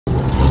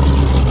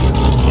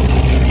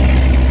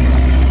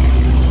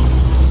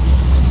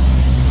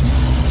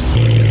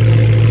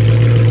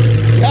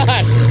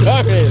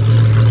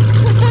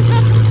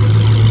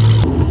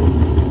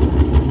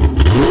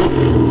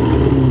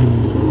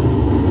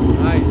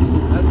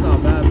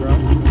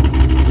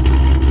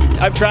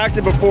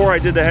retracted before I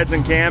did the heads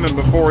and cam and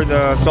before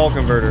the stall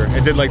converter.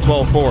 It did like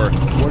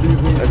 12.4. What do you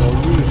think it'll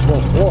use?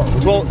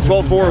 12.4?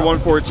 12.4,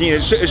 114.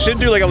 It should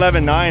do like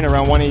 11.9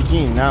 around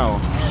 118 now.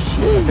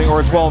 I think,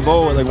 or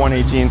 12.0 at like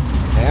 118.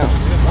 Damn.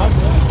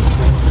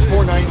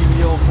 490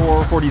 wheel,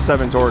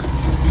 447 torque.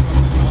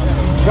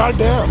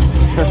 Goddamn.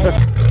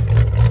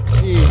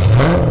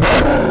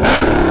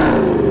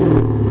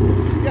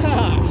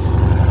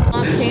 Gosh.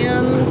 Off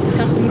cam,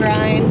 custom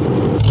grind.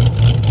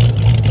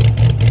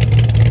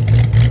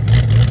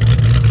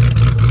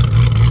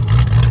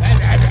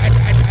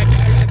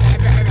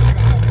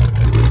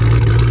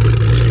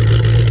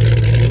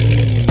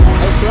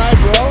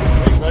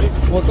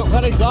 What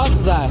kind of exhaust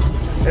is that?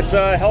 It's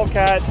a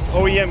Hellcat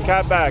OEM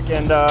catback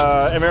and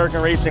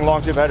American Racing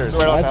long tube headers.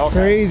 Right off That's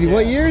crazy. Yeah.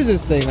 What year is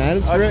this thing, man?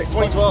 It's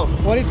 2012.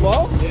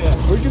 2012? Yeah.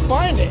 Where'd you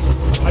find it?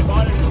 I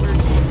bought it in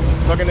 13.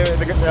 Fucking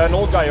an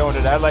old guy owned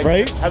it. Had like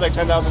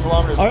 10,000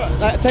 kilometers.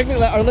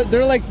 Technically,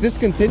 they're like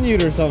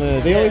discontinued or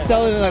something. They only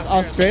sell it in like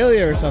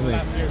Australia or something.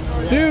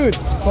 Dude,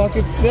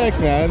 fucking sick,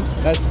 man.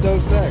 That's so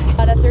sick.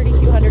 Got a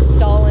 3200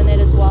 stall in it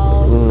as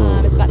well.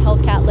 It's got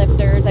Hellcat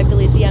lifters, I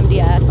believe the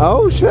MDS.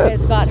 Oh shit.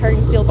 It's got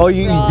hardened steel. Oh,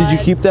 did you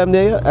keep the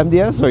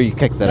MDS or you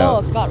kicked that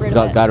out? No, got rid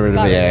of it. Got rid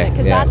of it, yeah.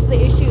 Because that's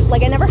the issue.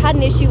 Like I never had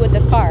an issue with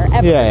this car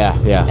ever. Yeah.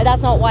 And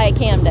that's not why I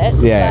cammed it.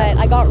 Yeah.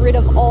 But I got rid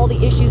of all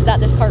the issues that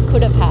this car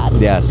could have had.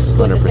 Yes,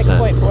 100%. With the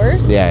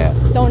 6.4s. Yeah.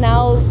 So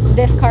now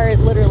this car is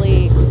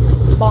literally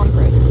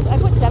bomb-proof. I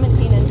put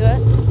 17 into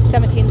it.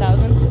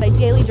 17,000. I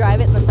daily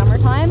drive it in the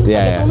summertime.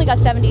 Yeah. It's only got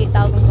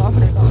 78,000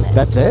 kilometers on it.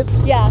 That's it?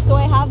 Yeah, so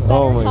I have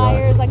better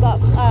tires. I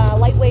got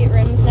lightweight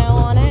rims now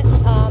on it.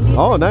 These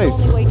rims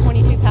only weigh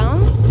 22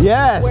 pounds.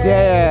 Yes, The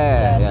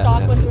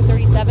stock ones were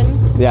 37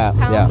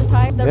 pounds a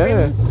tire. The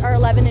rims are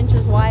 11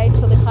 inches wide,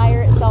 so the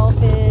tire itself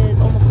is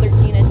almost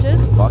 13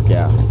 inches. Fuck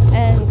yeah.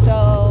 And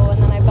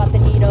then I've got the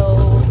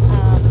Nito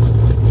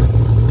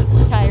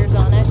tires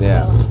on it.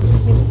 Yeah. So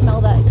you can smell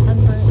that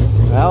unburnt.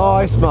 Oh,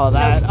 I smell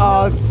that.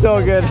 Oh, it's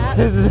so good.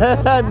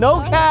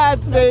 No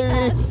cats,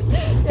 baby.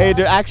 Hey,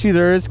 actually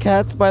there is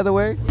cats, by the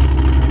way.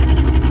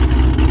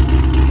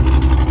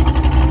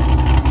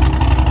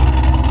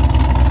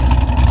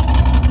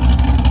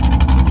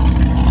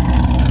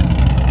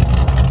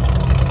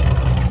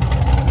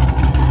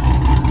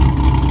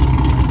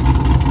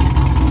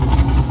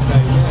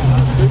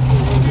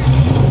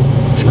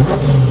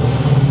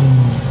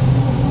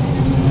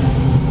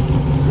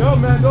 Yo,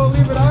 man, don't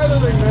leave it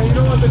idling, man. You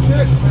don't want the kick,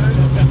 man.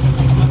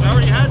 I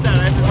already had that.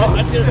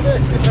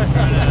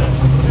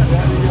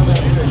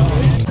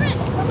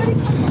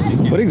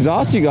 What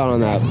exhaust you got on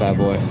that bad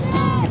boy?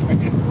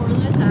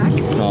 Borla attack.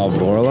 Oh,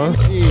 Borla?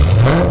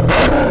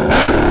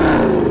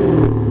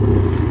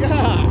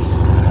 Gosh.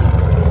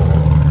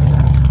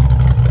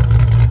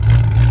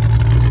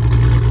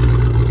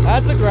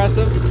 That's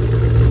aggressive.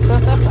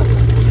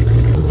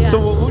 Yeah. So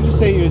what would you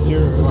say is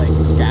your like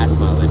gas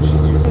mileage?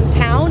 In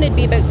town, it'd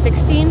be about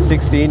 16.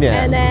 16,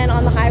 yeah. And then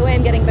on the highway,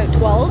 I'm getting about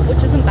 12,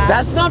 which isn't bad.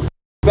 That's not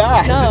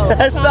bad. No,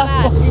 that's not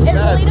bad. fucking It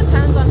bad. really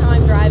depends on how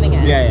I'm driving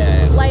it.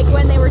 Yeah. Like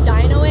when they were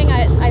dynoing,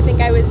 I think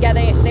it was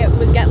getting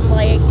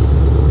like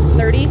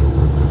 30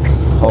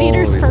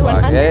 liters per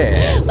 100.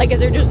 Yeah. Like, as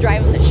they're just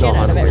driving the shit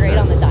out of it, right,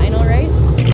 on the dyno, right?